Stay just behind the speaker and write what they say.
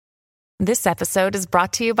This episode is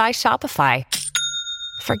brought to you by Shopify.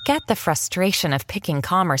 Forget the frustration of picking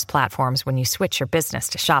commerce platforms when you switch your business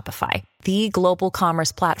to Shopify, the global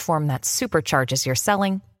commerce platform that supercharges your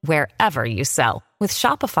selling wherever you sell. With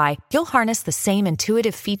Shopify, you'll harness the same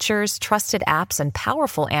intuitive features, trusted apps, and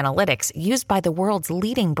powerful analytics used by the world's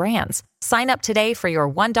leading brands. Sign up today for your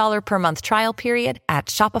 $1 per month trial period at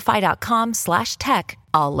shopify.com/tech,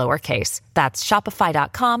 all lowercase. That's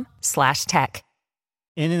shopify.com/tech.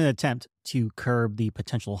 In an attempt to curb the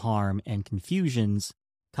potential harm and confusions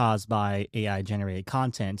caused by AI-generated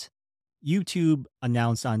content, YouTube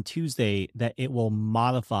announced on Tuesday that it will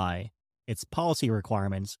modify its policy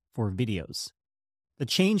requirements for videos. The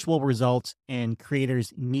change will result in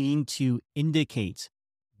creators needing to indicate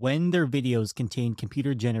when their videos contain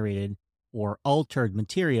computer-generated or altered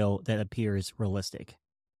material that appears realistic.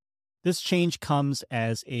 This change comes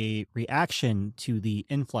as a reaction to the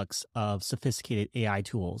influx of sophisticated AI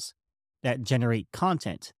tools that generate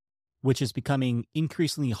content, which is becoming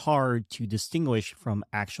increasingly hard to distinguish from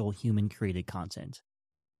actual human-created content.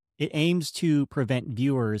 It aims to prevent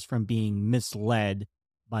viewers from being misled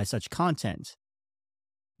by such content.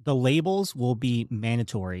 The labels will be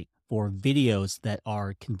mandatory for videos that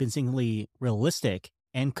are convincingly realistic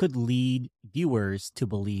and could lead viewers to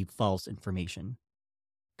believe false information.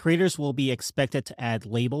 Creators will be expected to add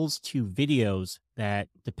labels to videos that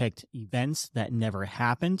depict events that never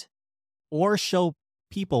happened or show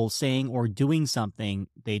people saying or doing something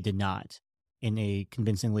they did not in a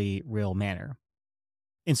convincingly real manner.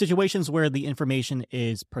 In situations where the information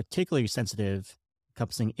is particularly sensitive,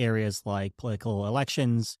 encompassing areas like political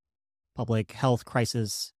elections, public health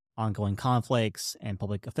crisis, ongoing conflicts, and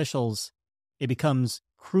public officials, it becomes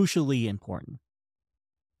crucially important.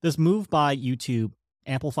 This move by YouTube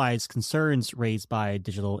amplifies concerns raised by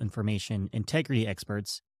digital information integrity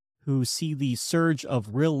experts who see the surge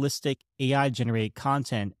of realistic AI-generated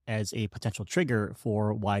content as a potential trigger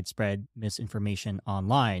for widespread misinformation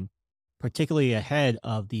online, particularly ahead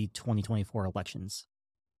of the 2024 elections.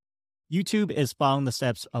 YouTube is following the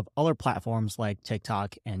steps of other platforms like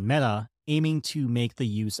TikTok and Meta, aiming to make the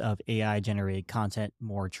use of AI-generated content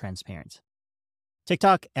more transparent.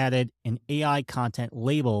 TikTok added an AI content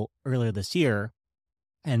label earlier this year,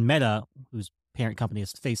 and Meta, whose parent company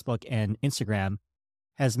is Facebook and Instagram,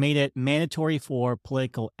 has made it mandatory for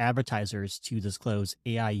political advertisers to disclose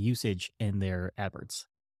AI usage in their adverts.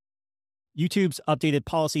 YouTube's updated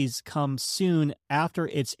policies come soon after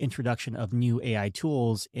its introduction of new AI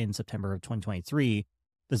tools in September of 2023,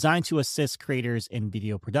 designed to assist creators in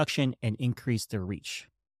video production and increase their reach.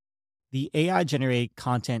 The AI-generated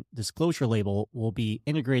content disclosure label will be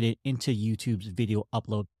integrated into YouTube's video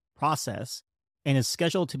upload process and is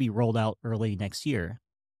scheduled to be rolled out early next year.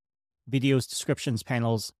 Video's descriptions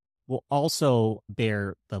panels will also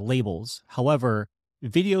bear the labels. However,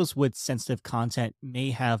 videos with sensitive content may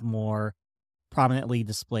have more prominently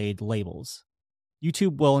displayed labels.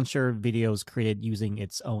 YouTube will ensure videos created using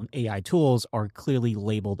its own AI tools are clearly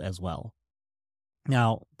labeled as well.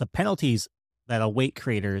 Now, the penalties that await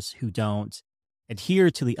creators who don't adhere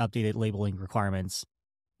to the updated labeling requirements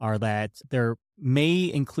are that there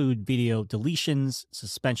may include video deletions,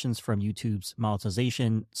 suspensions from YouTube's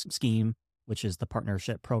monetization scheme, which is the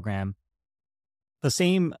partnership program. The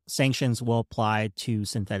same sanctions will apply to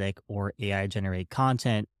synthetic or AI-generated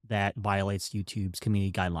content that violates YouTube's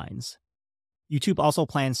community guidelines. YouTube also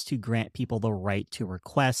plans to grant people the right to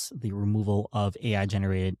request the removal of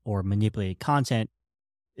AI-generated or manipulated content.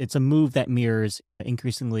 It's a move that mirrors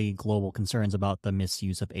increasingly global concerns about the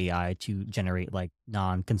misuse of AI to generate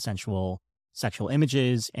non-consensual sexual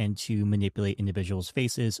images and to manipulate individuals'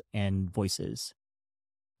 faces and voices.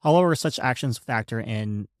 However, such actions factor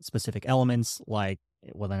in specific elements like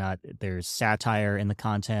whether or not there's satire in the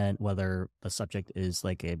content, whether the subject is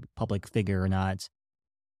like a public figure or not.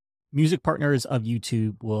 Music partners of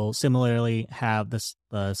YouTube will similarly have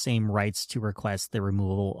the same rights to request the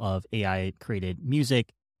removal of AI-created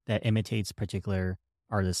music that imitates particular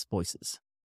artists' voices.